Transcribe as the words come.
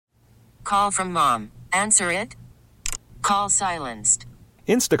call from mom. Answer it. Call silenced.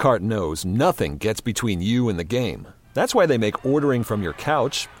 Instacart knows nothing gets between you and the game. That's why they make ordering from your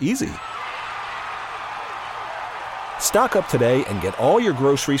couch easy. Stock up today and get all your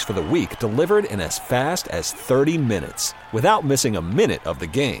groceries for the week delivered in as fast as 30 minutes without missing a minute of the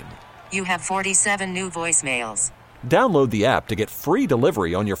game. You have 47 new voicemails. Download the app to get free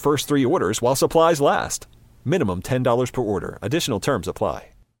delivery on your first 3 orders while supplies last. Minimum $10 per order. Additional terms apply.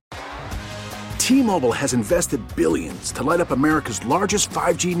 T-Mobile has invested billions to light up America's largest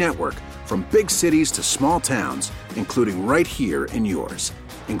 5G network, from big cities to small towns, including right here in yours.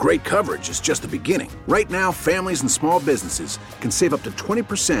 And great coverage is just the beginning. Right now, families and small businesses can save up to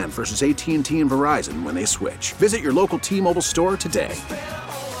 20% versus AT&T and Verizon when they switch. Visit your local T-Mobile store today.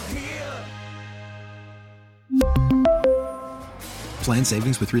 Plan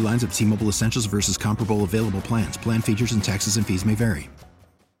savings with 3 lines of T-Mobile Essentials versus comparable available plans. Plan features and taxes and fees may vary.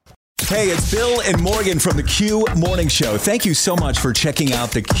 Hey, it's Bill and Morgan from the Q Morning Show. Thank you so much for checking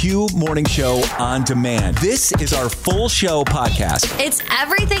out the Q Morning Show on demand. This is our full show podcast. It's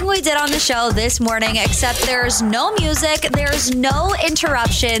everything we did on the show this morning, except there's no music, there's no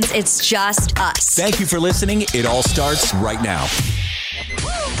interruptions. It's just us. Thank you for listening. It all starts right now.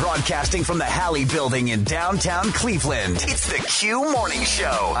 Broadcasting from the Halley Building in downtown Cleveland, it's the Q Morning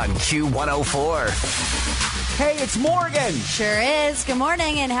Show on Q104. Hey, it's Morgan. Sure is. Good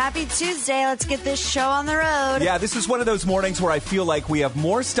morning and happy Tuesday. Let's get this show on the road. Yeah, this is one of those mornings where I feel like we have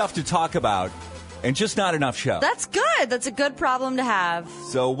more stuff to talk about and just not enough show. That's good. That's a good problem to have.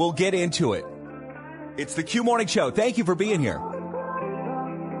 So we'll get into it. It's the Q Morning Show. Thank you for being here.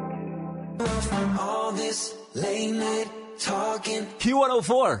 All this late night talking.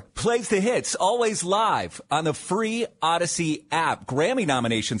 Q104 plays the hits, always live on the free Odyssey app. Grammy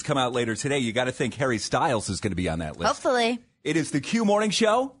nominations come out later today. You got to think Harry Styles is going to be on that list. Hopefully. It is the Q Morning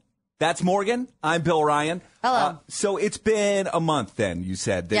Show. That's Morgan. I'm Bill Ryan. Hello. So it's been a month then, you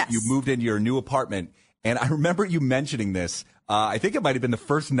said, that you moved into your new apartment. And I remember you mentioning this. I think it might have been the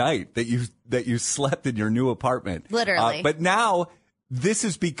first night that you slept in your new apartment. Literally. But now this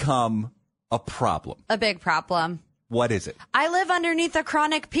has become a problem. A big problem. What is it? I live underneath a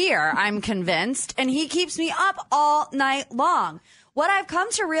chronic pier, I'm convinced, and he keeps me up all night long. What I've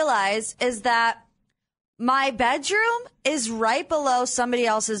come to realize is that my bedroom is right below somebody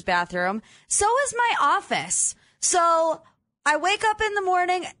else's bathroom. So is my office. So I wake up in the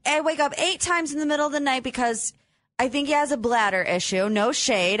morning. I wake up 8 times in the middle of the night because I think he has a bladder issue. No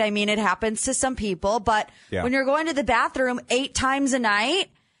shade. I mean, it happens to some people. But when you're going to the bathroom 8 times a night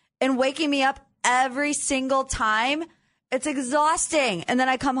and waking me up every single time, it's exhausting. And then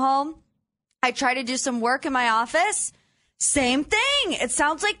I come home. I try to do some work in my office. Same thing. It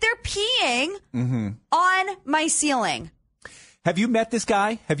sounds like they're peeing on my ceiling. Have you met this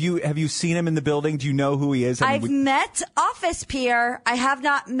guy? Have you seen him in the building? Do you know who he is? I've met office peer. I have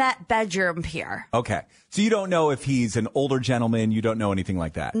not met bedroom peer. Okay. So you don't know if he's an older gentleman. You don't know anything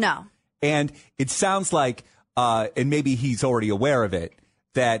like that. No. And it sounds like, and maybe he's already aware of it,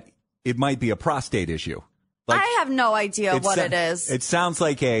 that it might be a prostate issue. Like, I have no idea what it is. It sounds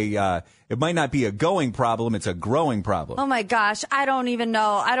like it might not be a going problem. It's a growing problem. Oh my gosh. I don't even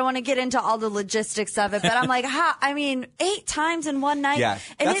know. I don't want to get into all the logistics of it, but I'm like, 8 times in one night. Yeah,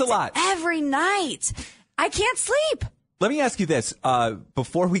 and that's a lot. Every night. I can't sleep. Let me ask you this,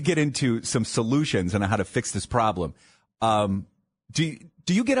 before we get into some solutions on how to fix this problem. Do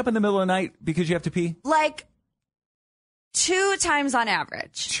you get up in the middle of the night because you have to pee? Like 2 times on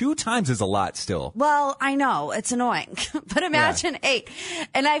average. 2 times is a lot still. Well, I know. It's annoying. But imagine 8.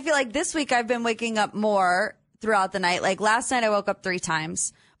 And I feel like this week I've been waking up more throughout the night. Like last night I woke up 3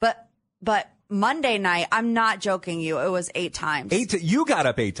 times. But Monday night, I'm not joking you, it was 8 times. You got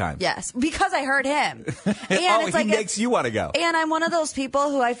up 8 times? Yes, because I heard him. And it's like makes you want to go. And I'm one of those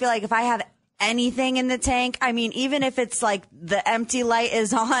people who I feel like if I have anything in the tank, I mean, even if it's like the empty light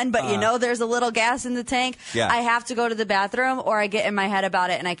is on, but there's a little gas in the tank, I have to go to the bathroom or I get in my head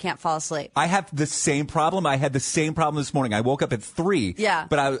about it and I can't fall asleep. I have the same problem. I had the same problem this morning. I woke up at 3. Yeah.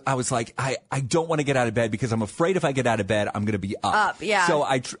 But I was like, I don't want to get out of bed because I'm afraid if I get out of bed, I'm going to be up. Yeah. So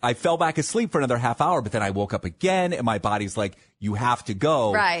I fell back asleep for another half hour, but then I woke up again and my body's like, you have to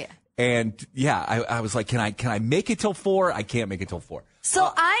go. Right. And I was like, can I make it till 4? I can't make it till 4. So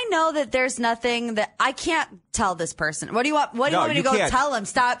I know that there's nothing that I can't tell this person. What do you want? What do you want me to go tell him?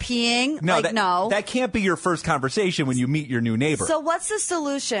 Stop peeing? No, that can't be your first conversation when you meet your new neighbor. So what's the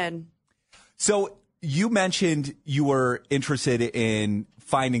solution? So you mentioned you were interested in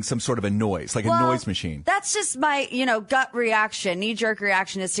finding some sort of a noise, like a noise machine. That's just my, gut reaction, knee-jerk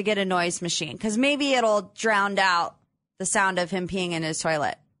reaction is to get a noise machine because maybe it'll drown out the sound of him peeing in his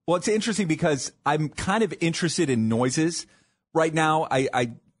toilet. Well, it's interesting because I'm kind of interested in noises right now.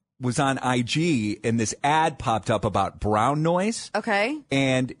 I was on IG and this ad popped up about brown noise. Okay.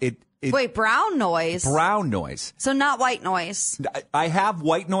 And Wait, brown noise? Brown noise. So not white noise. I have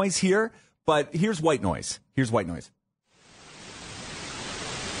white noise here, but here's white noise. Here's white noise.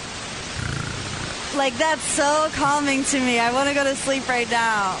 Like, that's so calming to me. I want to go to sleep right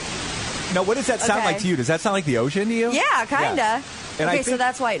now. Now, what does that sound like to you? Does that sound like the ocean to you? Yeah, kind of. Yeah. Okay, so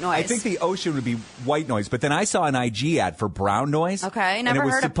that's white noise. I think the ocean would be white noise, but then I saw an IG ad for brown noise. Okay, never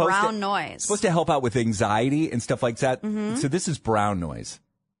heard of brown noise. It's supposed to help out with anxiety and stuff like that. Mm-hmm. So this is brown noise.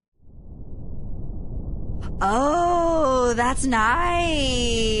 Oh, that's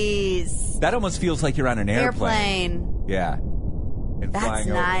nice. That almost feels like you're on an airplane. Yeah. And that's flying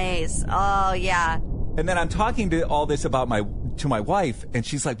nice. over. Oh, yeah. And then I'm talking to all this about to my wife, and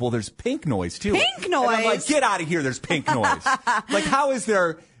she's like, well, there's pink noise, too. Pink noise? And I'm like, get out of here, there's pink noise. Like, how is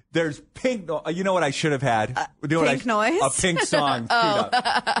there's pink You know what I should have had? Pink noise? A pink song. Oh.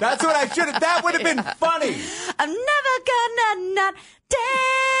 That's what I should have. That would have been funny. I'm never gonna not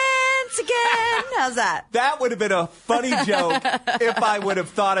dance again. How's that? That would have been a funny joke if I would have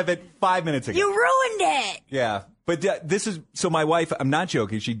thought of it 5 minutes ago. You ruined it. Yeah. But so my wife, I'm not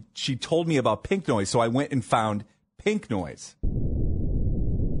joking, she told me about pink noise, so I went and found pink noise,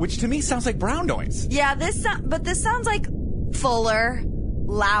 which to me sounds like brown noise. Yeah, this sounds like fuller,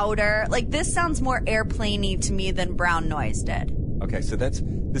 louder. Like, this sounds more airplane-y to me than brown noise did. Okay, so this is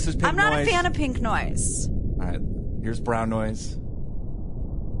pink noise. I'm not a fan of pink noise. All right, here's brown noise.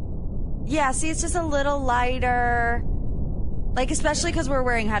 Yeah, see, it's just a little lighter. Like, especially because we're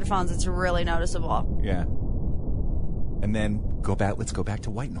wearing headphones, it's really noticeable. Yeah. And then let's go back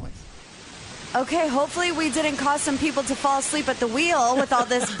to white noise. Okay, hopefully we didn't cause some people to fall asleep at the wheel with all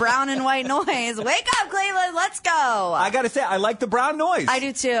this brown and white noise. Wake up, Cleveland, let's go. I got to say, I like the brown noise. I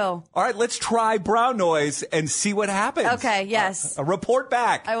do too. All right, let's try brown noise and see what happens. Okay, yes. Report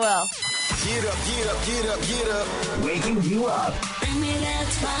back. I will. Get up, get up, get up, get up. Waking you up. Bring me that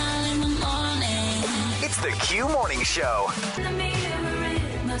smile in the morning. It's the Q Morning Show.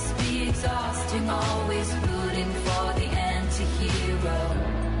 It must be exhausting, always rooting for the anti-hero.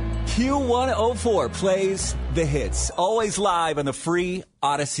 Q104 plays the hits, always live on the free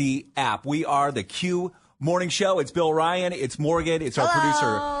Odyssey app. We are the Q Morning Show. It's Bill Ryan. It's Morgan. It's our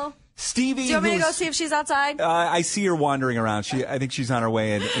producer, Stevie. Do you want me to go see if she's outside? I see her wandering around. I think she's on her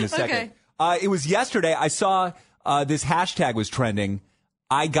way in a second. Okay. It was yesterday. I saw this hashtag was trending.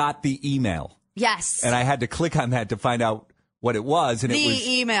 I got the email. Yes. And I had to click on that to find out what it was. And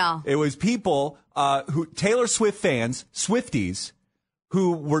email. It was people who Taylor Swift fans, Swifties,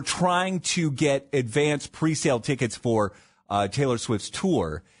 who were trying to get advance pre-sale tickets for Taylor Swift's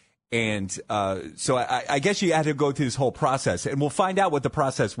tour. And so I guess you had to go through this whole process. And we'll find out what the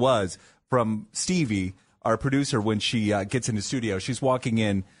process was from Stevie, our producer, when she gets in the studio. She's walking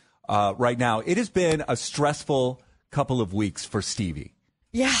in right now. It has been a stressful couple of weeks for Stevie.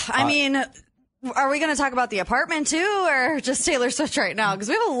 Yeah, I mean, are we going to talk about the apartment too, or just Taylor Swift right now? Because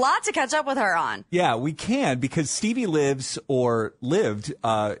we have a lot to catch up with her on. Yeah, we can, because Stevie lived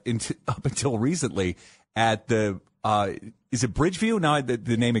up until recently at the, is it Bridgeview? Now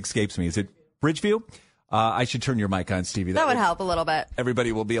the name escapes me. Is it Bridgeview? I should turn your mic on, Stevie. That would help a little bit.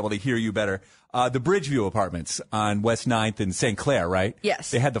 Everybody will be able to hear you better. The Bridgeview apartments on West 9th and St. Clair, right?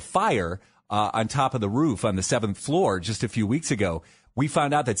 Yes. They had the fire on top of the roof on the 7th floor just a few weeks ago. We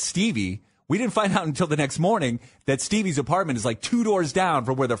found out that Stevie, we didn't find out until the next morning that Stevie's apartment is like 2 doors down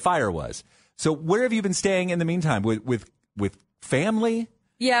from where the fire was. So where have you been staying in the meantime? With family?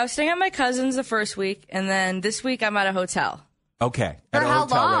 Yeah, I was staying at my cousin's the first week, and then this week I'm at a hotel. Okay. For at a how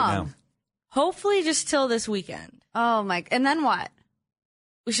hotel long? right now. Hopefully just till this weekend. Oh, my. And then what?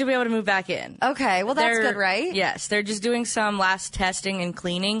 We should be able to move back in. Okay, well, that's good, right? Yes, they're just doing some last testing and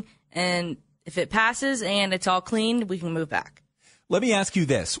cleaning, and if it passes and it's all cleaned, we can move back. Let me ask you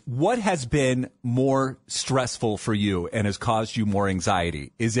this. What has been more stressful for you and has caused you more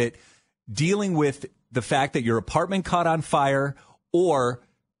anxiety? Is it dealing with the fact that your apartment caught on fire, or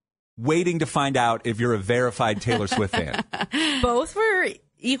waiting to find out if you're a verified Taylor Swift fan? Both were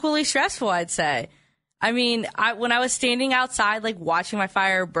equally stressful, I'd say. I mean, when I was standing outside, like, watching my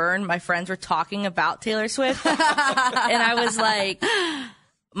fire burn, my friends were talking about Taylor Swift. And I was like,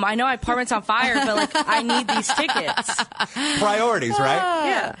 I know my apartment's on fire, but, like, I need these tickets. Priorities, right?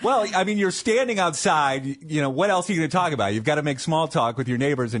 Yeah. Well, I mean, you're standing outside. You know, what else are you going to talk about? You've got to make small talk with your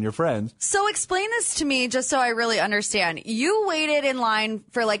neighbors and your friends. So explain this to me just so I really understand. You waited in line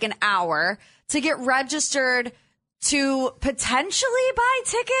for like an hour to get registered to potentially buy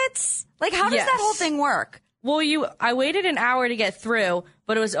tickets? Like, how does that whole thing work? Well, I waited an hour to get through,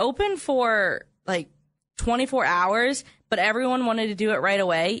 but it was open for like 24 hours, but everyone wanted to do it right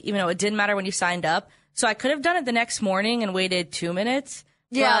away, even though it didn't matter when you signed up. So I could have done it the next morning and waited 2 minutes.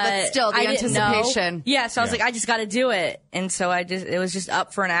 Yeah, but still, the I didn't know. anticipation. Yeah, so I was like, I just got to do it. And so it was just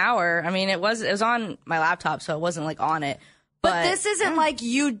up for an hour. I mean, it was on my laptop, so it wasn't like on it. But this isn't like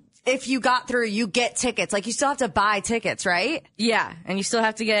if you got through, you get tickets. Like, you still have to buy tickets, right? Yeah, and you still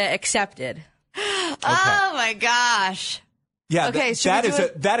have to get accepted. Oh, my gosh. Yeah, Okay,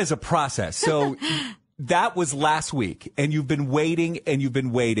 that is a process. So that was last week, and you've been waiting,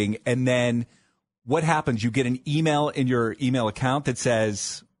 and then what happens? You get an email in your email account that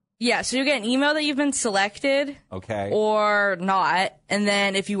says... Yeah, so you get an email that you've been selected. Okay. Or not. And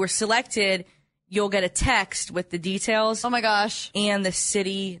then if you were selected, you'll get a text with the details. Oh, my gosh. And the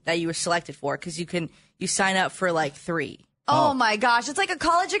city that you were selected for, because you sign up for like 3. Oh, my gosh. It's like a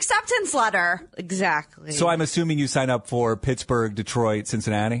college acceptance letter. Exactly. So I'm assuming you sign up for Pittsburgh, Detroit,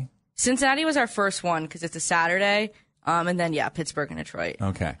 Cincinnati? Cincinnati was our first one because it's a Saturday. And then, Pittsburgh and Detroit.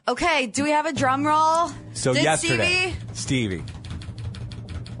 Okay. Okay, do we have a drum roll? So yesterday, Stevie.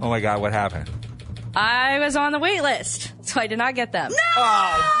 Oh, my God, what happened? I was on the wait list, so I did not get them. No!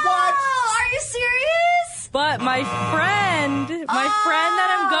 What? Are you serious? But my friend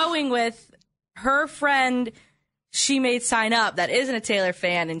that I'm going with, her friend, she made sign up that isn't a Taylor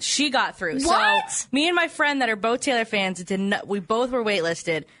fan, and she got through. What? So me and my friend that are both Taylor fans, we both were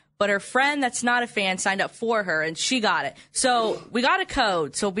waitlisted. But her friend that's not a fan signed up for her, and she got it. So we got a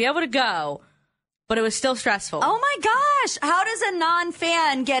code, so we'll be able to go, but it was still stressful. Oh, my gosh. How does a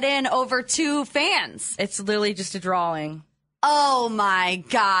non-fan get in over 2 fans? It's literally just a drawing. Oh, my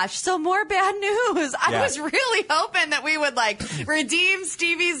gosh. So more bad news. I was really hoping that we would, redeem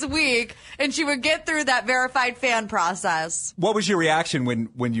Stevie's week, and she would get through that verified fan process. What was your reaction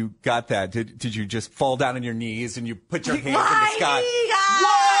when you got that? Did you just fall down on your knees and you put your hands in the sky?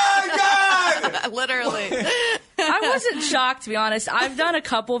 God! Literally. I wasn't shocked, to be honest. I've done a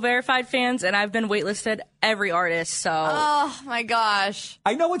couple verified fans, and I've been waitlisted every artist, so. Oh, my gosh.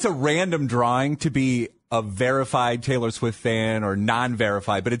 I know it's a random drawing to be a verified Taylor Swift fan or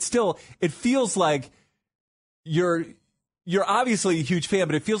non-verified, but it feels like you're obviously a huge fan,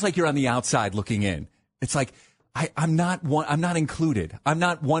 but it feels like you're on the outside looking in. It's like, I'm not included. I'm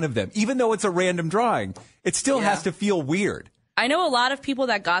not one of them. Even though it's a random drawing, it still has to feel weird. I know a lot of people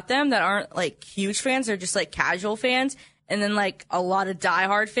that got them that aren't huge fans. They're just casual fans. And then a lot of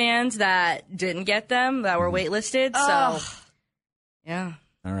diehard fans that didn't get them that were waitlisted. So, yeah.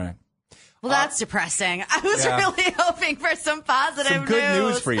 All right. Well, that's depressing. I was really hoping for some positive some good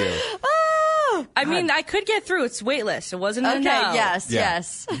news for you. Oh. I mean, I could get through. It's waitlist. It wasn't a no.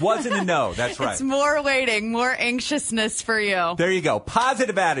 Yes. Wasn't a no. That's right. It's more waiting, more anxiousness for you. There you go.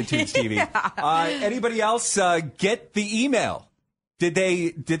 Positive attitude, Stevie. Anybody else get the email? Did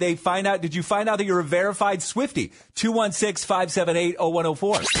they find out? Did you find out that you're a verified Swiftie?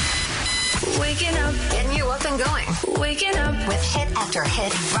 216-578-0104. Waking up, Getting you up and going. waking up, With hit after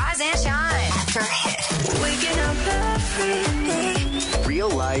hit. Rise and shine. After hit. waking up every day. Real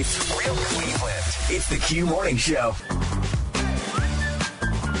life, real Cleveland. It's the Q Morning Show.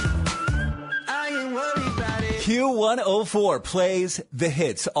 Q104 plays the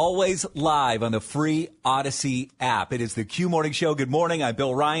hits, always live on the free Odyssey app. It is the Q Morning Show. Good morning. I'm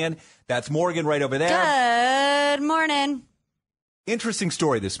Bill Ryan. That's Morgan right over there. Good morning. Interesting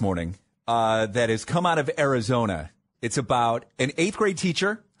story this morning that has come out of Arizona. It's about an 8th grade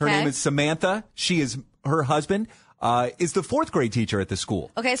teacher. Her name is Samantha. Her husband is the 4th grade teacher at the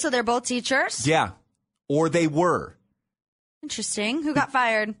school. Okay, so they're both teachers? Yeah. Or they were. Interesting. Who got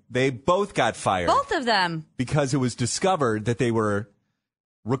fired? They both got fired. Both of them. Because it was discovered that they were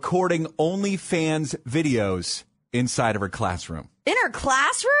recording OnlyFans videos inside of her classroom. In her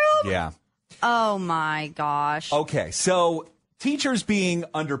classroom? Yeah. Oh, my gosh. Okay, so teachers being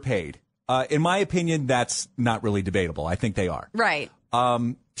underpaid. In my opinion, that's not really debatable. I think they are. Right.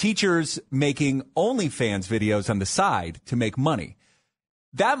 Teachers making OnlyFans videos on the side to make money.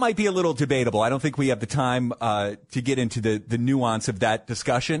 That might be a little debatable. I don't think we have the time to get into the nuance of that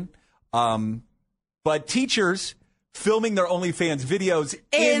discussion. But teachers filming their OnlyFans videos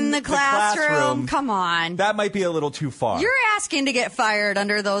in the classroom. Come on. That might be a little too far. You're asking to get fired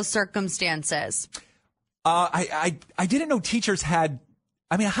under those circumstances. I didn't know teachers had...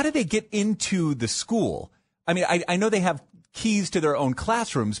 I mean, how did they get into the school? I mean, I know they have keys to their own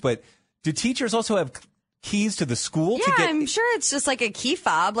classrooms, but do teachers also have keys to the school? Yeah, I'm sure it's just like a key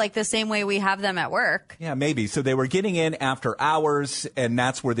fob, like the same way we have them at work. Yeah, maybe. So they were getting in after hours, and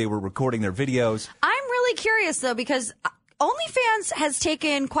that's where they were recording their videos. I'm really curious, though, because OnlyFans has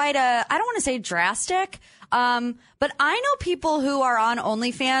taken quite a, I don't want to say drastic, But I know people who are on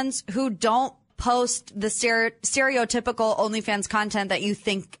OnlyFans who don't post the stereotypical OnlyFans content that you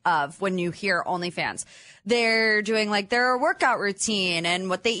think of when you hear OnlyFans. They're doing like their workout routine and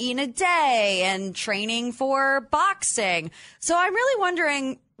what they eat in a day and training for boxing. So I'm really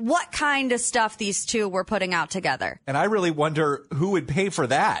wondering what kind of stuff these two were putting out together. And I really wonder who would pay for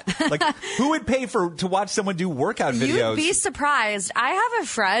that. Like, who would pay to watch someone do workout videos? You'd be surprised. I have a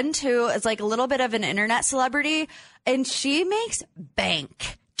friend who is like a little bit of an internet celebrity, and she makes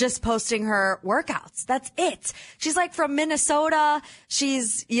bank just posting her workouts. That's it. She's like from Minnesota.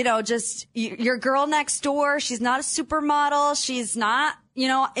 She's, just your girl next door. She's not a supermodel. She's not,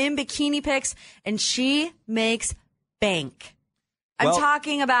 in bikini pics, and she makes bank. I'm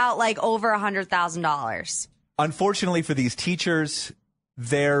talking about like over $100,000. Unfortunately for these teachers,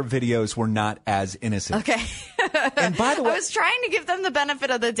 their videos were not as innocent. Okay. And by the way, I was trying to give them the benefit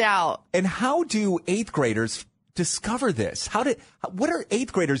of the doubt. And how do 8th graders discover this? What are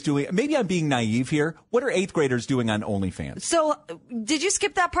 8th graders doing? Maybe I'm being naive here. What are 8th graders doing on OnlyFans? So did you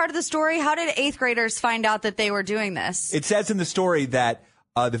skip that part of the story? How did 8th graders find out that they were doing this? It says in the story that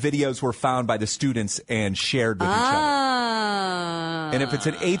the videos were found by the students and shared with each other. And if it's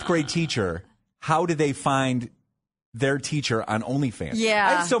an 8th grade teacher, how do they find their teacher on OnlyFans? Yeah.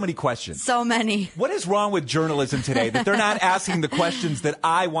 I have so many questions. So many. What is wrong with journalism today that they're not asking the questions that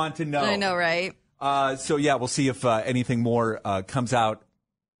I want to know? I know, right? So, yeah, we'll see if anything more comes out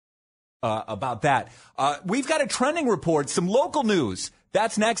about that. We've got a trending report, some local news.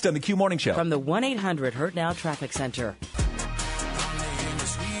 That's next on the Q Morning Show. From the 1-800-HURT NOW Traffic Center.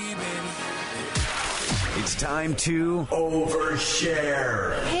 It's time to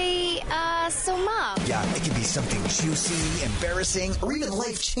overshare. Hey, so Mom. Yeah, it can be something juicy, embarrassing, or even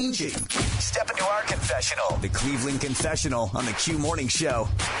life-changing. Step into our confessional, the Cleveland Confessional on the Q Morning Show.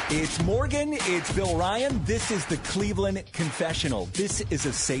 It's Morgan, it's Bill Ryan. This is the Cleveland Confessional. This is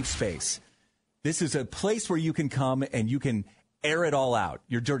a safe space. This is a place where you can come and you can air it all out.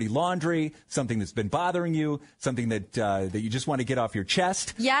 Your dirty laundry, something that's been bothering you, something that you just want to get off your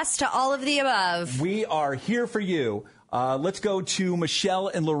chest. Yes to all of the above. We are here for you. Let's go to Michelle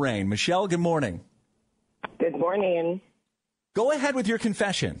and Lorraine. Michelle, good morning. Good morning. Go ahead with your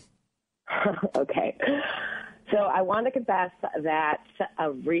confession. Okay. So I want to confess that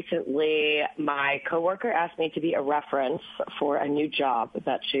recently my coworker asked me to be a reference for a new job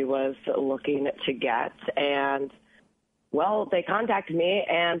that she was looking to get. And, well, they contacted me,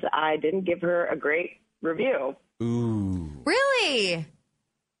 and I didn't give her a great review. Ooh. Really?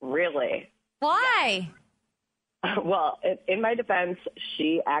 Really. Why? Well, in my defense,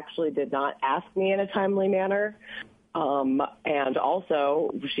 she actually did not ask me in a timely manner. And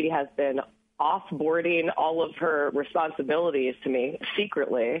also, she has been offboarding all of her responsibilities to me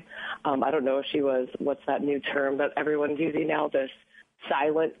secretly. I don't know if she was, what's that new term that everyone's using now, this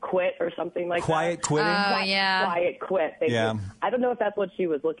silent quit or something like Quiet that. quitting? Oh, yeah. Quiet quit. Yeah. I don't know if that's what she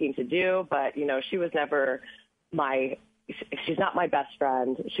was looking to do, but, she was never she's not my best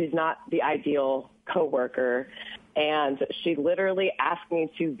friend. She's not the ideal coworker. And she literally asked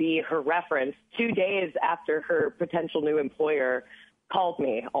me to be her reference 2 days after her potential new employer called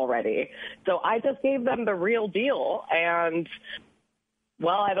me already. So I just gave them the real deal. And,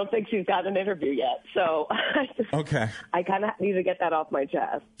 well, I don't think she's got an interview yet. So okay. I kind of need to get that off my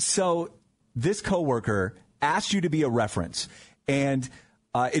chest. So this coworker asked you to be a reference. And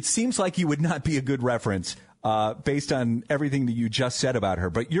it seems like you would not be a good reference based on everything that you just said about her.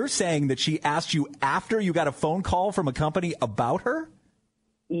 But you're saying that she asked you after you got a phone call from a company about her?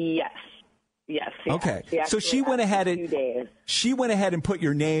 Yes. Okay. So she went ahead and put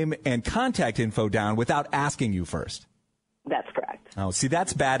your name and contact info down without asking you first. That's correct. Oh, see,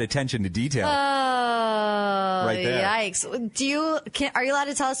 that's bad attention to detail. Oh, right there. Yikes. Are you allowed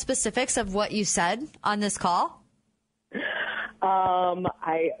to tell us specifics of what you said on this call?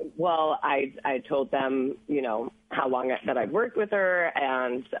 I told them, how long that I'd worked with her,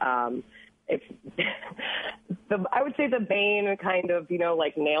 and I would say the main kind of,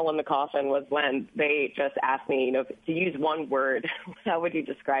 nail in the coffin was when they just asked me, to use one word, how would you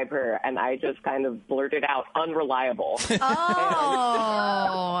describe her? And I just kind of blurted out, unreliable.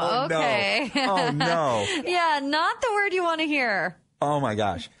 Oh, okay. No. Oh, no. Yeah, not the word you want to hear. Oh, my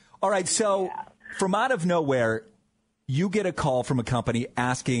gosh. All right. So from out of nowhere, you get a call from a company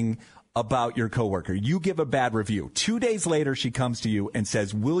asking about your coworker. You give a bad review. 2 days later, she comes to you and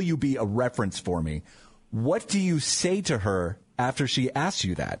says, will you be a reference for me? What do you say to her after she asks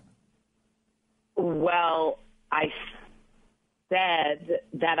you that? Well, I said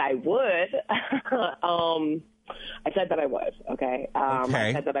that I would. I said that I would. Okay.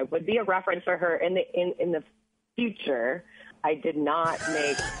 I said that I would be a reference for her in the future. I did not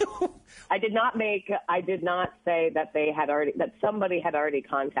say that somebody had already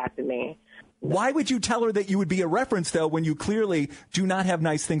contacted me. Why would you tell her that you would be a reference, though, when you clearly do not have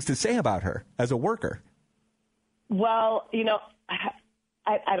nice things to say about her as a worker? Well,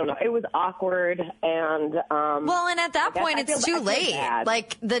 I don't know. It was awkward, and and at that point, it's too late.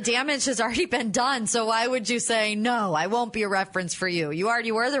 Like, the damage has already been done. So why would you say no? I won't be a reference for you. You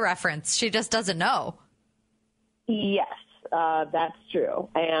already were the reference. She just doesn't know. Yes, that's true.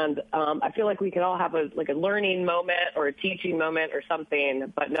 And I feel like we could all have a learning moment or a teaching moment or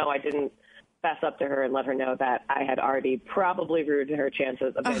something. But no, I didn't fess up to her and let her know that I had already probably ruined her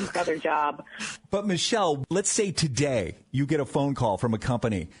chances of getting another job. But Michelle, let's say today you get a phone call from a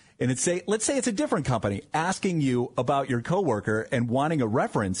company, and let's say it's a different company asking you about your coworker and wanting a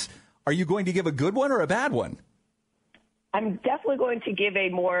reference. Are you going to give a good one or a bad one? I'm definitely going to give a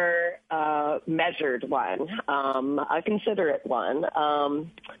more measured one, a considerate one.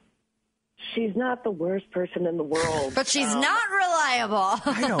 She's not the worst person in the world. But she's not reliable.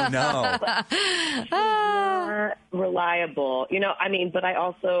 I don't know. She's not reliable. But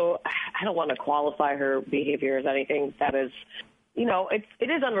I don't want to qualify her behavior as anything that is,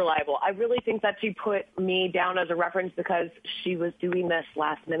 it is unreliable. I really think that she put me down as a reference because she was doing this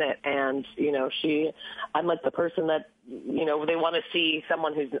last minute. And, I'm like the person that, they want to see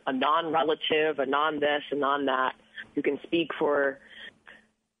someone who's a non-relative, a non-this, a non-that, who can speak for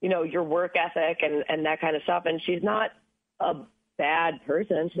your work ethic and that kind of stuff. And she's not a bad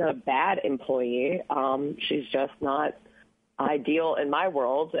person. She's not a bad employee. She's just not ideal in my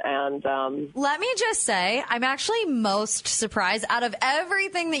world. And let me just say, I'm actually most surprised out of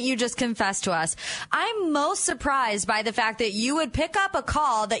everything that you just confessed to us. I'm most surprised by the fact that you would pick up a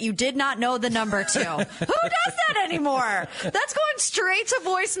call that you did not know the number to. Who does that anymore? That's going straight to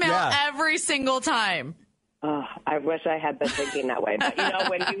voicemail every single time. I wish I had been thinking that way. But,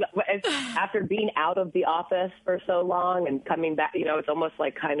 after being out of the office for so long and coming back, it's almost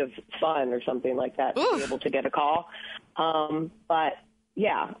like kind of fun or something like that to be able to get a call. But,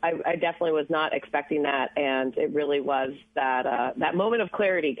 yeah, I definitely was not expecting that. And it really was that moment of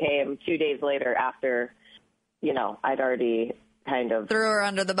clarity came 2 days later after, I'd already kind of threw her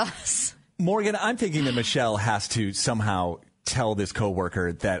under the bus. Morgan, I'm thinking that Michelle has to somehow tell this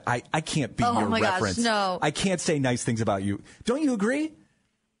coworker that I can't be your reference. Gosh, no. I can't say nice things about you. Don't you agree?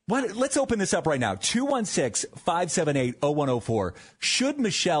 Let's open this up right now. 216-578-0104. Should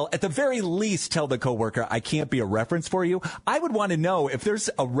Michelle, at the very least, tell the coworker, I can't be a reference for you? I would want to know if there's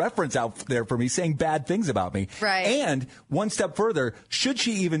a reference out there for me saying bad things about me. Right. And one step further, should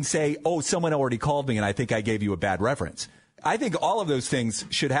she even say, someone already called me and I think I gave you a bad reference? I think all of those things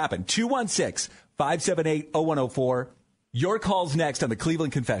should happen. 216-578-0104. Your call's next on the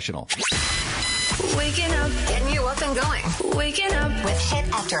Cleveland Confessional. Waking up, Getting you up and going. waking up, With hit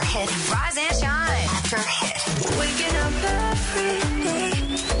after hit. Rise and shine. After hit. waking up every day.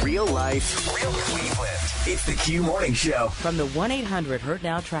 Real life, real Cleveland. It's the Q Morning Show. From the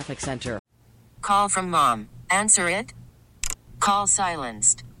 1-800-HURT-NOW Traffic Center. Call from mom. Answer it. Call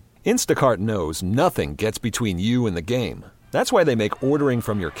silenced. Instacart knows nothing gets between you and the game. That's why they make ordering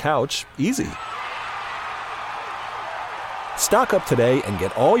from your couch easy. Stock up today and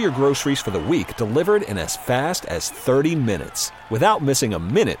get all your groceries for the week delivered in as fast as 30 minutes without missing a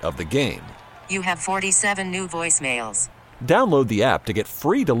minute of the game. You have 47 new voicemails. Download the app to get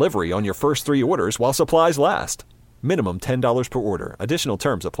free delivery on your first 3 orders while supplies last. Minimum $10 per order. Additional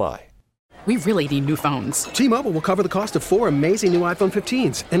terms apply. We really need new phones. T-Mobile will cover the cost of 4 amazing new iPhone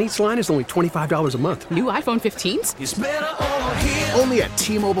 15s, and each line is only $25 a month. New iPhone 15s? It's better over here. Only at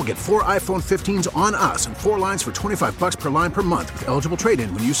T-Mobile, get 4 iPhone 15s on us and 4 lines for $25 per line per month with eligible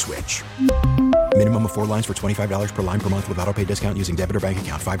trade-in when you switch. Minimum of 4 lines for $25 per line per month with autopay discount using debit or bank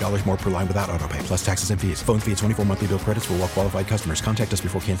account. $5 more per line without autopay, plus taxes and fees. Phone fee at 24 monthly bill credits for well-qualified customers. Contact us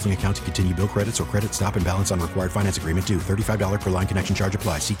before canceling account to continue bill credits or credit stop and balance on required finance agreement due. $35 per line connection charge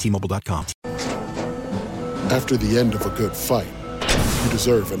applies. See T-Mobile.com. After the end of a good fight, you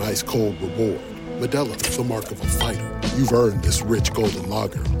deserve an ice-cold reward. Modelo is the mark of a fighter. You've earned this rich golden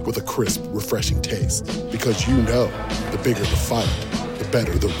lager with a crisp, refreshing taste. Because you know, the bigger the fight, the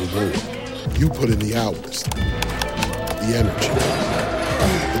better the reward. You put in the hours, the energy,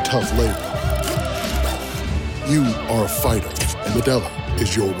 the tough labor. You are a fighter, and Modelo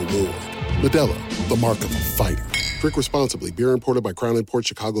is your reward. Modelo, the mark of a fighter. Drink responsibly. Beer imported by Crown Imports,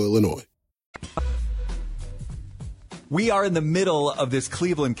 Chicago, Illinois. We are in the middle of this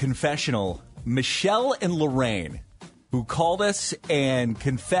Cleveland confessional. Michelle and Lorraine, who called us and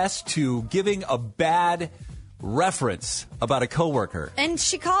confessed to giving a bad reference about a coworker. And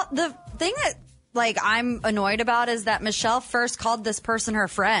she called the thing that I'm annoyed about is that Michelle first called this person her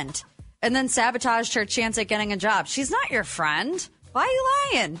friend and then sabotaged her chance at getting a job. She's not your friend. Why are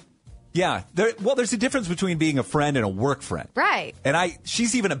you lying? Yeah. There's a difference between being a friend and a work friend. Right. And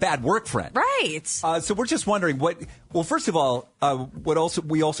she's even a bad work friend. Right. So we're just wondering first of all,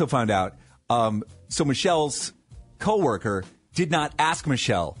 we also found out, so Michelle's coworker did not ask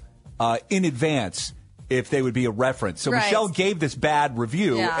Michelle in advance if they would be a reference. So Michelle gave this bad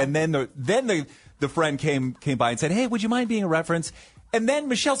review, and then the friend came by and said, "Hey, would you mind being a reference?" And then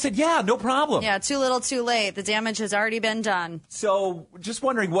Michelle said, "Yeah, no problem." Yeah, too little, too late. The damage has already been done. So just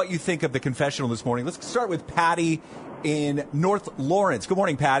wondering what you think of the confessional this morning. Let's start with Patty in North Lawrence. Good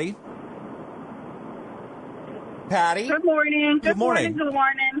morning, Patty. Patty. Good morning. Good morning. Good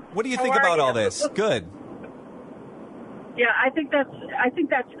morning. What do you think about all this? Good. Yeah, I think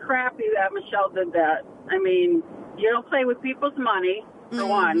that's crappy that Michelle did that. I mean, you don't play with people's money, for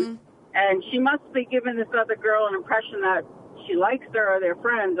one. And she must be giving this other girl an impression that she likes her or they're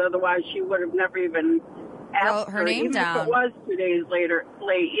friends. Otherwise, she would have never even asked her name even down. If it was 2 days late.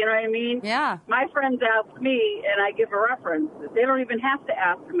 You know what I mean? Yeah. My friends ask me, and I give a reference. They don't even have to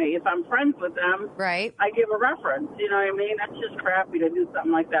ask me. If I'm friends with them, right? I give a reference. You know what I mean? That's just crappy to do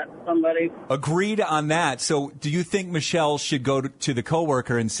something like that to somebody. Agreed on that. So do you think Michelle should go to the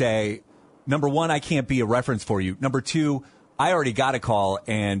coworker and say, number one, I can't be a reference for you. Number two, I already got a call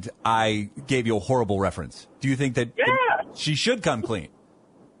and I gave you a horrible reference. Do you think that she should come clean?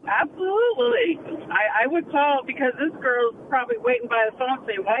 Absolutely. I would call because this girl's probably waiting by the phone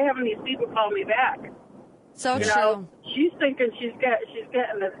saying, why haven't these people called me back? So you true. know, she's thinking she's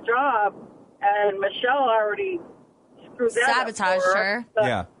getting this job, and Michelle already screwed that sabotaged up for her.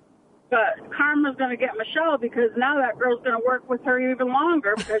 Yeah. But karma's going to get Michelle because now that girl's going to work with her even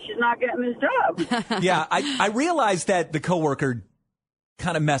longer because she's not getting this job. Yeah, I realized that the coworker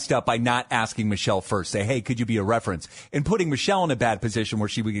kind of messed up by not asking Michelle first. Say, hey, could you be a reference? And putting Michelle in a bad position where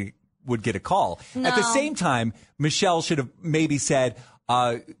she would get a call. No. At the same time, Michelle should have maybe said,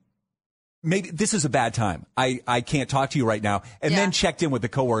 maybe this is a bad time. I can't talk to you right now. And then checked in with the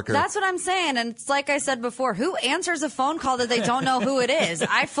coworker. That's what I'm saying. And it's like I said before, who answers a phone call that they don't know who it is?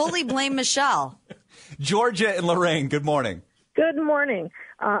 I fully blame Michelle. Georgia and Lorraine, good morning. Good morning.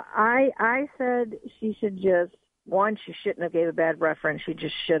 I said she should just, one, she shouldn't have gave a bad reference. She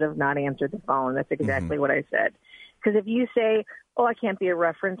just should have not answered the phone. That's exactly what I said. Because if you say, oh, I can't be a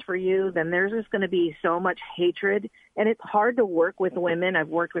reference for you, then there's just going to be so much hatred. And it's hard to work with women. I've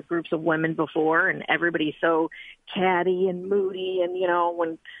worked with groups of women before, and everybody's so catty and moody. And,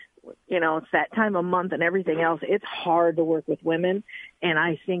 when it's that time of month and everything else, it's hard to work with women. And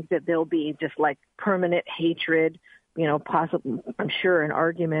I think that there'll be just like permanent hatred, possibly, I'm sure, an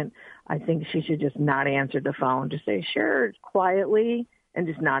argument. I think she should just not answer the phone. Just say, sure, quietly, and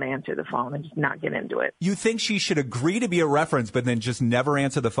just not answer the phone and just not get into it. You think she should agree to be a reference, but then just never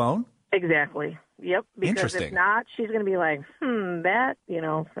answer the phone? Exactly. Yep. Because Interesting. if not, she's going to be like, that,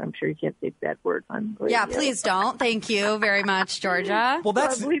 I'm sure you can't say that word. Yeah, please don't. Thank you very much, Georgia. Well, I'll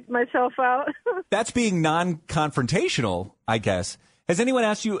bleep myself out. That's being non-confrontational, I guess. Has anyone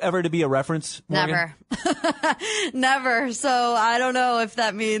asked you ever to be a reference, Morgan? Never. Never. So I don't know if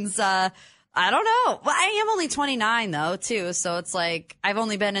that means, I don't know. Well, I am only 29 though, too. So it's like I've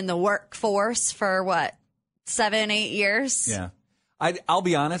only been in the workforce for 7-8 years. Yeah. I'll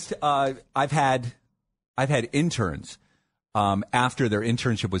be honest. I've had interns, after their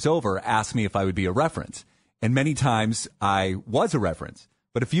internship was over, ask me if I would be a reference. And many times I was a reference,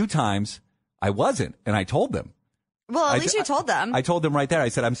 but a few times I wasn't. And I told them. Well, at least you told them. I told them right there. I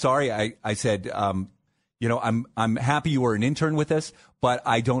said, I'm sorry. I said, I'm happy you were an intern with us, but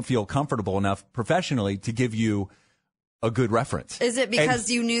I don't feel comfortable enough professionally to give you a good reference. Is it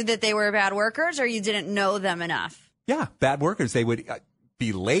because you knew that they were bad workers or you didn't know them enough? Yeah, bad workers. They would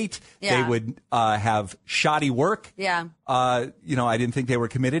be late. Yeah. They would have shoddy work. Yeah. I didn't think they were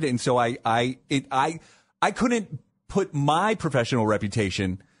committed. And so I couldn't put my professional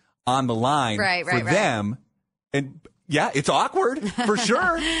reputation on the line for them. And yeah, it's awkward for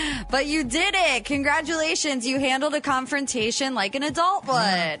sure. But you did it. Congratulations. You handled a confrontation like an adult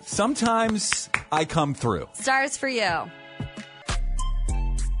would. Sometimes I come through. Stars for you.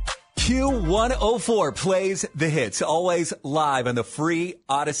 Q104 plays the hits, always live on the free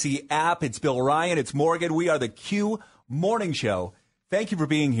Odyssey app. It's Bill Ryan. It's Morgan. We are the Q Morning Show. Thank you for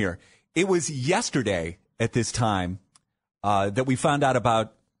being here. It was yesterday at this time that we found out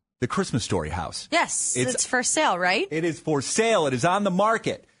about the Christmas Story house. Yes, it's for sale, right? It is for sale. It is on the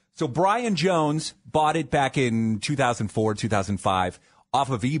market. So Brian Jones bought it back in 2004, 2005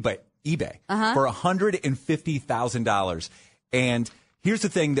 off of eBay. eBay for $150,000. And here's the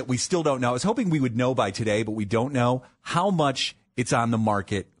thing that we still don't know. I was hoping we would know by today, but we don't know how much it's on the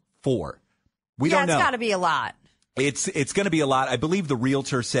market for. We don't know. It's got to be a lot. It's going to be a lot. I believe the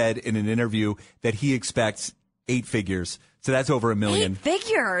realtor said in an interview that he expects 8 figures. So that's over $1 million. 8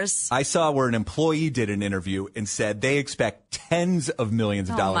 figures. I saw where an employee did an interview and said they expect tens of millions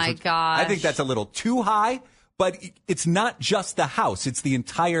of dollars. Oh my gosh. I think that's a little too high, but it's not just the house. It's the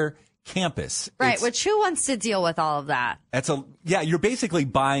entire campus. Right, which who wants to deal with all of that? You're basically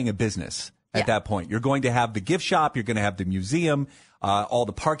buying a business at that point. You're going to have the gift shop, you're going to have the museum, all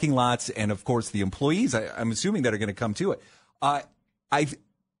the parking lots, and of course the employees, I'm assuming, that are going to come to it. I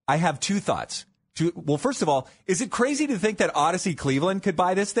have 2 thoughts. Well, first of all, is it crazy to think that Odyssey Cleveland could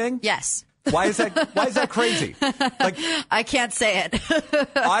buy this thing? Yes. Why is that crazy? Like, I can't say it.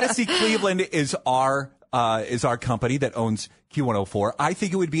 Odyssey Cleveland is our company that owns Q104. I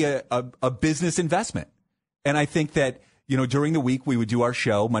think it would be a business investment. And I think that, during the week we would do our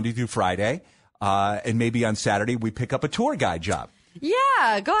show Monday through Friday, and maybe on Saturday we pick up a tour guide job.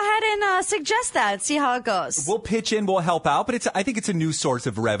 Yeah, go ahead and suggest that. See how it goes. We'll pitch in, we'll help out, but I think it's a new source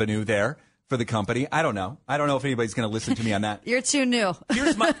of revenue there for the company. I don't know if anybody's going to listen to me on that. You're too new.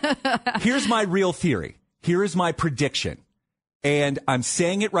 Here's my real theory. Here is my prediction. And I'm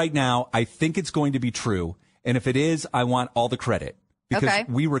saying it right now. I think it's going to be true. And if it is, I want all the credit because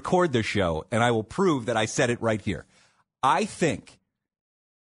we record this show and I will prove that I said it right here. I think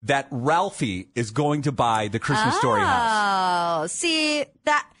that Ralphie is going to buy the Christmas Story house. Oh, see,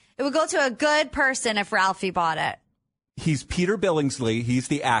 that it would go to a good person if Ralphie bought it. He's Peter Billingsley. He's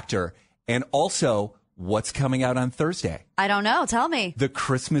the actor. And also, what's coming out on Thursday? I don't know. Tell me. The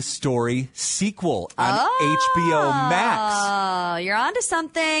Christmas Story sequel on HBO Max. Oh, you're onto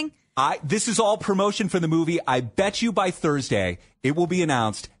something. This is all promotion for the movie. I bet you by Thursday it will be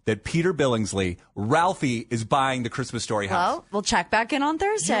announced that Peter Billingsley, Ralphie, is buying the Christmas Story house. Well, we'll check back in on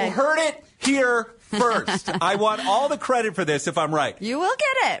Thursday. You heard it here first. I want all the credit for this if I'm right. You will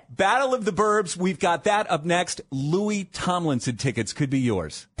get it. Battle of the Burbs. We've got that up next. Louis Tomlinson tickets could be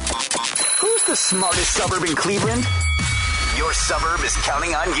yours. Who's the smartest suburb in Cleveland? Your suburb is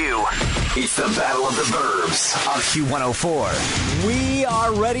counting on you. It's the Battle of the Burbs on Q104. We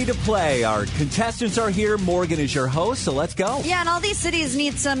are ready to play. Our contestants are here. Morgan is your host, so let's go. Yeah, and all these cities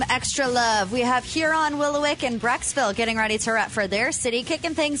need some extra love. We have Huron, Willowick, and Brecksville getting ready to rep for their city.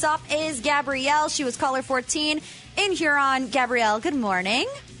 Kicking things off is Gabrielle. She was caller 14 in Huron. Gabrielle, good morning.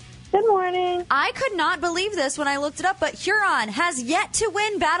 Good morning. I could not believe this when I looked it up, but Huron has yet to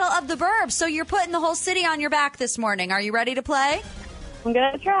win Battle of the Burbs, so you're putting the whole city on your back this morning. Are you ready to play? I'm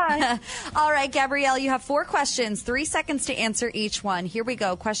going to try. All right, Gabrielle, you have 4 questions, 3 seconds to answer each one. Here we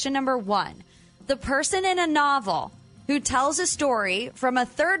go. Question number 1. The person in a novel who tells a story from a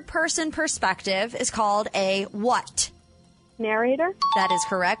third-person perspective is called a what? Narrator. That is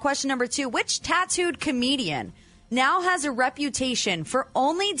correct. Question number 2. Which tattooed comedian now has a reputation for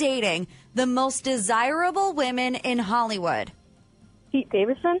only dating the most desirable women in Hollywood? Pete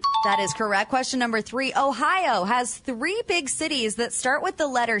Davidson. That is correct. Question number 3. Ohio has 3 big cities that start with the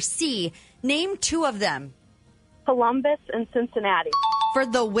letter C. Name 2 of them. Columbus and Cincinnati. For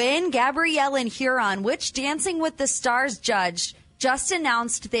the win, Gabrielle and Huron, which Dancing with the Stars judge just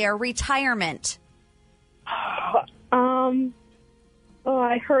announced their retirement?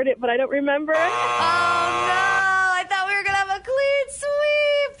 I heard it, but I don't remember it. Oh, no. I thought we were going to have a clean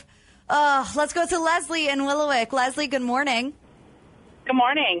sweep. Let's go to Leslie in Willowick. Leslie, good morning. Good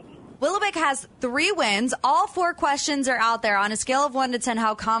morning. Willowick has 3 wins. All 4 questions are out there. On a scale of 1 to 10,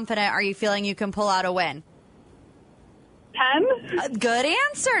 how confident are you feeling you can pull out a win? 10. Good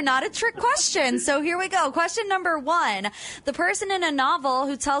answer. Not a trick question. So here we go. Question number 1. The person in a novel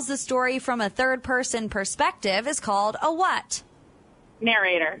who tells the story from a third-person perspective is called a what?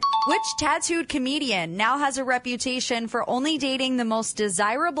 Narrator. Which tattooed comedian now has a reputation for only dating the most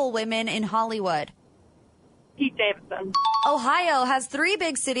desirable women in Hollywood? Pete Davidson. Ohio has 3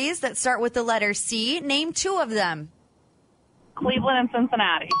 big cities that start with the letter C. Name 2 of them. Cleveland and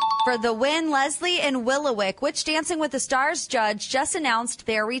Cincinnati. For the win, Leslie and Willowick, which Dancing with the Stars judge just announced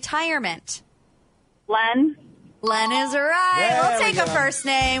their retirement? Len. Len is right. We'll take a first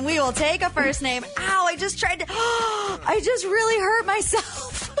name. We will take a first name. Ow, I just really hurt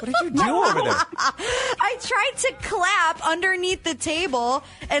myself. What did you do over there? I tried to clap underneath the table,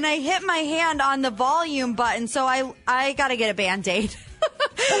 and I hit my hand on the volume button, so I got to get a Band-Aid.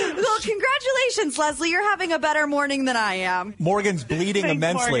 Well, congratulations, Leslie. You're having a better morning than I am. Morgan's bleeding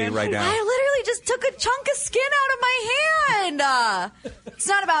immensely right now. I literally just took a chunk of skin out of my hand. It's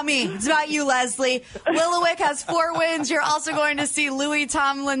not about me. It's about you, Leslie. Willowick has 4 wins. You're also going to see Louis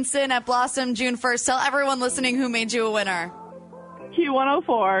Tomlinson at Blossom June 1st. Tell everyone listening who made you a winner.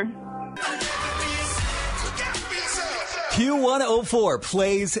 Q104. Q104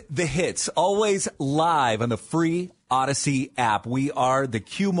 plays the hits, always live on the free Odyssey app. We are the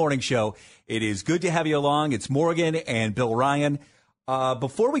Q Morning Show. It is good to have you along. It's Morgan and Bill Ryan.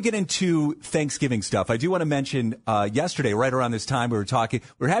 Before we get into Thanksgiving stuff, I do want to mention yesterday, right around this time, we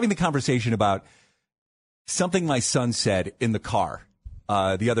were having the conversation about something my son said in the car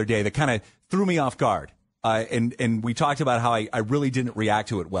the other day that kind of threw me off guard. And we talked about how I really didn't react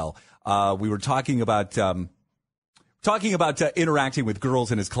to it well. We were talking about interacting with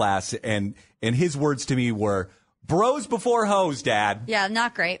girls in his class, and his words to me were, "Bros before hoes, Dad." Yeah,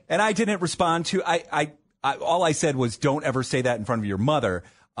 not great. And I didn't respond to. I all I said was, "Don't ever say that in front of your mother."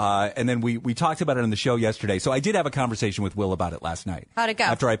 And then we talked about it on the show yesterday. So I did have a conversation with Will about it last night. How'd it go?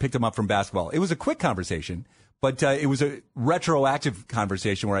 After I picked him up from basketball, it was a quick conversation, but it was a retroactive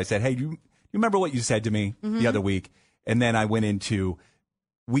conversation where I said, "Hey, you remember what you said to me the other week?" And then I went into,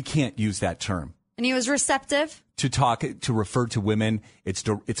 "We can't use that term." And he was receptive. To refer to women, it's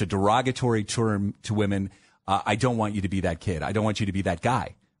a derogatory term to women. I don't want you to be that kid. I don't want you to be that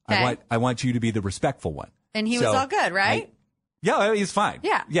guy. Okay. I want you to be the respectful one. And he was all good, right? Yeah, he's fine.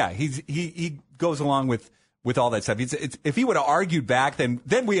 Yeah. He goes along with all that stuff. If he would have argued back,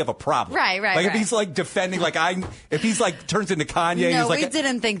 then we have a problem. Right. Like if he's like defending, if he's like turns into Kanye. No, he's like, we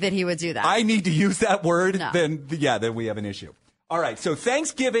didn't think that he would do that. I need to use that word. No. Then we have an issue. All right. So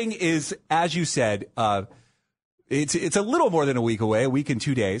Thanksgiving is, as you said, it's a little more than a week away, a week and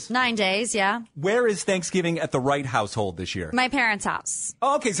 2 days. 9 days, yeah. Where is Thanksgiving at the Wright household this year? My parents' house.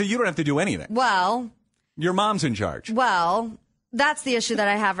 Oh, okay, so you don't have to do anything. Well, your mom's in charge. Well, that's the issue that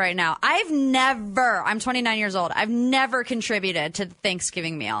I have right now. I'm 29 years old. I've never contributed to the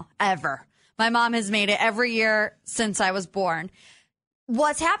Thanksgiving meal, ever. My mom has made it every year since I was born.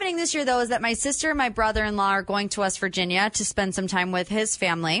 What's happening this year, though, is that my sister and my brother-in-law are going to West Virginia to spend some time with his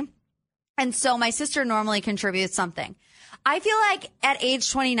family. And so my sister normally contributes something. I feel like at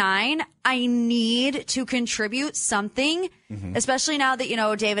age 29, I need to contribute something, especially now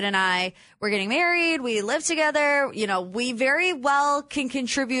that, David and I, we're getting married, we live together, we very well can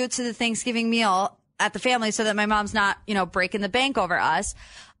contribute to the Thanksgiving meal at the family so that my mom's not, breaking the bank over us.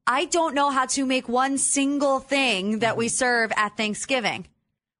 I don't know how to make one single thing that we serve at Thanksgiving.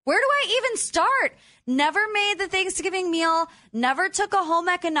 Where do I even start? Never made the Thanksgiving meal, never took a home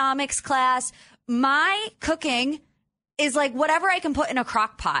economics class. My cooking is like whatever I can put in a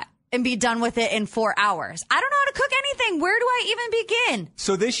crock pot and be done with it in 4 hours. I don't know how to cook anything. Where do I even begin?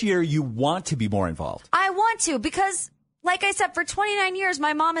 So this year you want to be more involved. I want to because, like I said, for 29 years,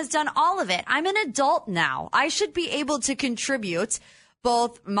 my mom has done all of it. I'm an adult now. I should be able to contribute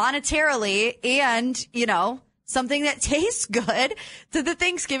both monetarily and, something that tastes good to the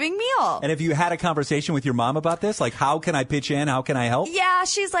Thanksgiving meal. And have you had a conversation with your mom about this? Like, how can I pitch in? How can I help? Yeah,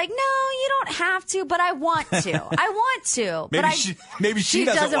 she's like, no, you don't have to, but I want to. I want to. Maybe she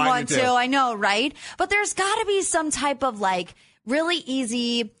doesn't want to. I know, right? But there's got to be some type of really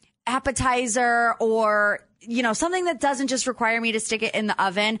easy appetizer or something that doesn't just require me to stick it in the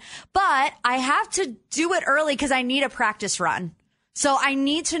oven. But I have to do it early because I need a practice run. So I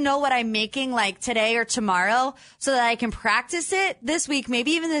need to know what I'm making today or tomorrow so that I can practice it this week,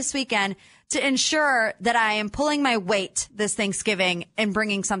 maybe even this weekend, to ensure that I am pulling my weight this Thanksgiving and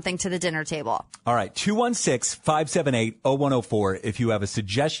bringing something to the dinner table. All right. 216-578-0104 if you have a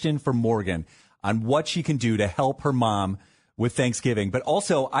suggestion for Morgan on what she can do to help her mom with Thanksgiving. But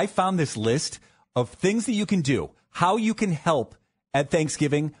also, I found this list of things that you can do, how you can help at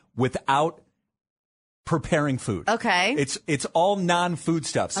Thanksgiving without preparing food. Okay. It's all non-food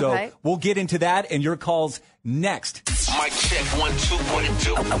stuff. So we'll get into that and your calls next. Mic check 1 2 1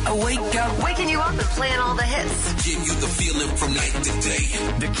 2. Wake up. Waking you up and playing all the hits. Give you the feeling from night to day.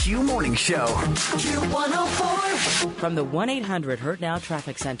 The Q Morning Show. Q104. From the 1-800-HURT NOW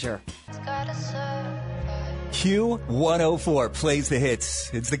Traffic Center. Q104 plays the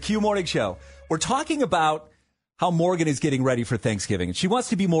hits. It's the Q Morning Show. We're talking about how Morgan is getting ready for Thanksgiving. She wants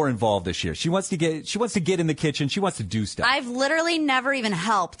to be more involved this year. She wants to get in the kitchen. She wants to do stuff. I've literally never even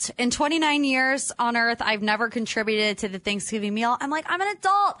helped. In 29 years on Earth, I've never contributed to the Thanksgiving meal. I'm like, I'm an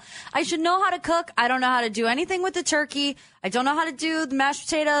adult. I should know how to cook. I don't know how to do anything with the turkey. I don't know how to do the mashed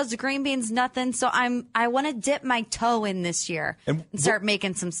potatoes, the green beans, nothing. So I want to dip my toe in this year and start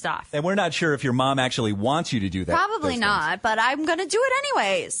making some stuff. And we're not sure if your mom actually wants you to do that. Probably not, but I'm going to do it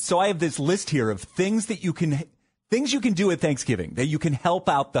anyways. So I have this list here of things you can do at Thanksgiving that you can help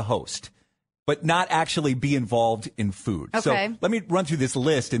out the host, but not actually be involved in food. Okay. So let me run through this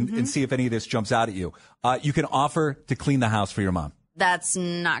list and see if any of this jumps out at you. You can offer to clean the house for your mom. That's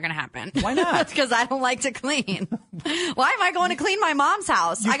not going to happen. Why not? Because I don't like to clean. Why am I going to clean my mom's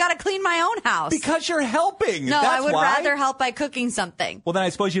house? I got to clean my own house. Because you're helping. No, That's I would why. rather help by cooking something. Well, then I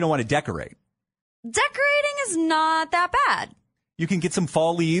suppose you don't want to decorate. Decorating is not that bad. You can get some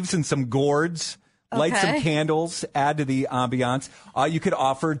fall leaves and some gourds. Light some Okay. candles, add to the ambiance. You could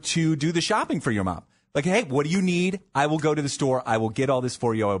offer to do the shopping for your mom. Like, hey, what do you need? I will go to the store. I will get all this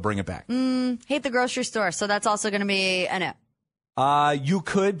for you. I'll bring it back. Hate the grocery store, so that's also going to be a no. You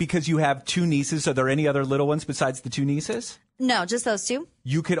could, because you have two nieces. Are there any other little ones besides the two nieces? No, just those two.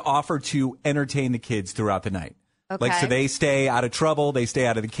 You could offer to entertain the kids throughout the night. Okay. Like, so they stay out of trouble. They stay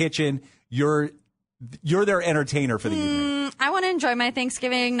out of the kitchen. You're their entertainer for the evening. I want to enjoy my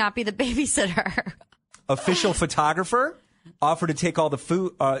Thanksgiving, not be the babysitter. Official photographer, offer to take all the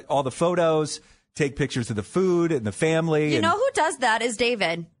food, all the photos, take pictures of the food and the family. You know who does that is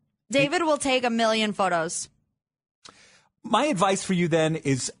David. David will take 1 million photos. My advice for you then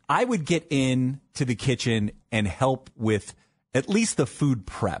is I would get into the kitchen and help with at least the food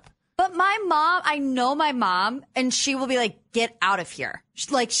prep. But my mom, I know my mom, and she will be like, get out of here.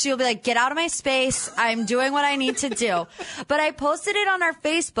 She'll be like, get out of my space. I'm doing what I need to do. But I posted it on our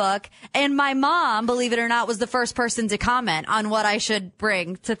Facebook, and my mom, believe it or not, was the first person to comment on what I should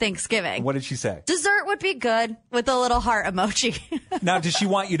bring to Thanksgiving. What did she say? Dessert would be good with a little heart emoji. Now, does she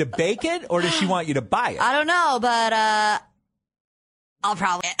want you to bake it, or does she want you to buy it? I don't know, but I'll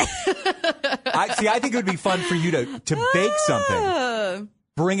probably. I think it would be fun for you to bake something.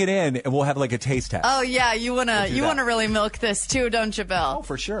 Bring it in, and we'll have like a taste test. Oh yeah, you wanna really milk this too, don't you, Bill? Oh,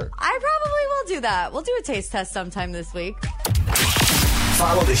 for sure. I probably will do that. We'll do a taste test sometime this week.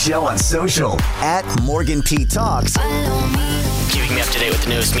 Follow the show on social at Morgan P Talks. Keeping me up to date with the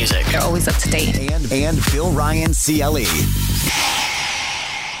newest music. They're always up to date. And Bill Ryan CLE.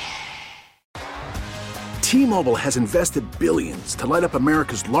 T-Mobile has invested billions to light up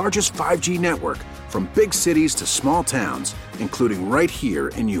America's largest 5G network, from big cities to small towns, including right here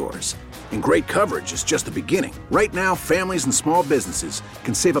in yours. And great coverage is just the beginning. Right now, families and small businesses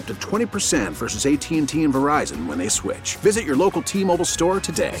can save up to 20% versus AT&T and Verizon when they switch. Visit your local T-Mobile store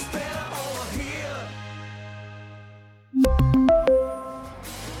today.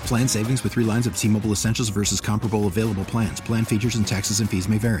 Plan savings with 3 lines of T-Mobile Essentials versus comparable available plans. Plan features and taxes and fees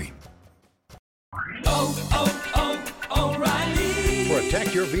may vary.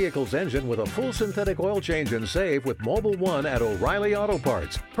 Protect your vehicle's engine with a full synthetic oil change and save with Mobil 1 at O'Reilly Auto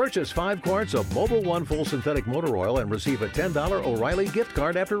Parts. Purchase 5 quarts of Mobil 1 full synthetic motor oil and receive a $10 O'Reilly gift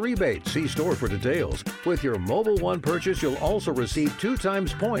card after rebate. See store for details. With your Mobil 1 purchase, you'll also receive 2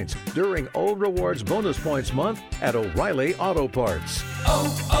 times points during O Rewards Bonus Points Month at O'Reilly Auto Parts.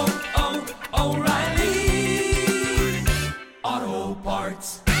 O'Reilly Auto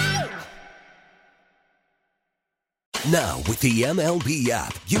Parts. Now, with the MLB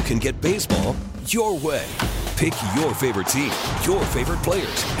app, you can get baseball your way. Pick your favorite team, your favorite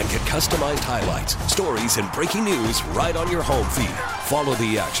players, and get customized highlights, stories, and breaking news right on your home feed. Follow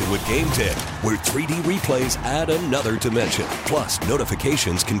the action with Game Tip, where 3D replays add another dimension. Plus,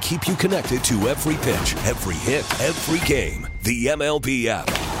 notifications can keep you connected to every pitch, every hit, every game. The MLB app.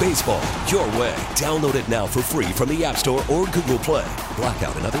 Baseball your way. Download it now for free from the App Store or Google Play.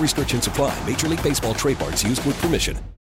 Blackout and other restrictions apply. Major League Baseball trademarks used with permission.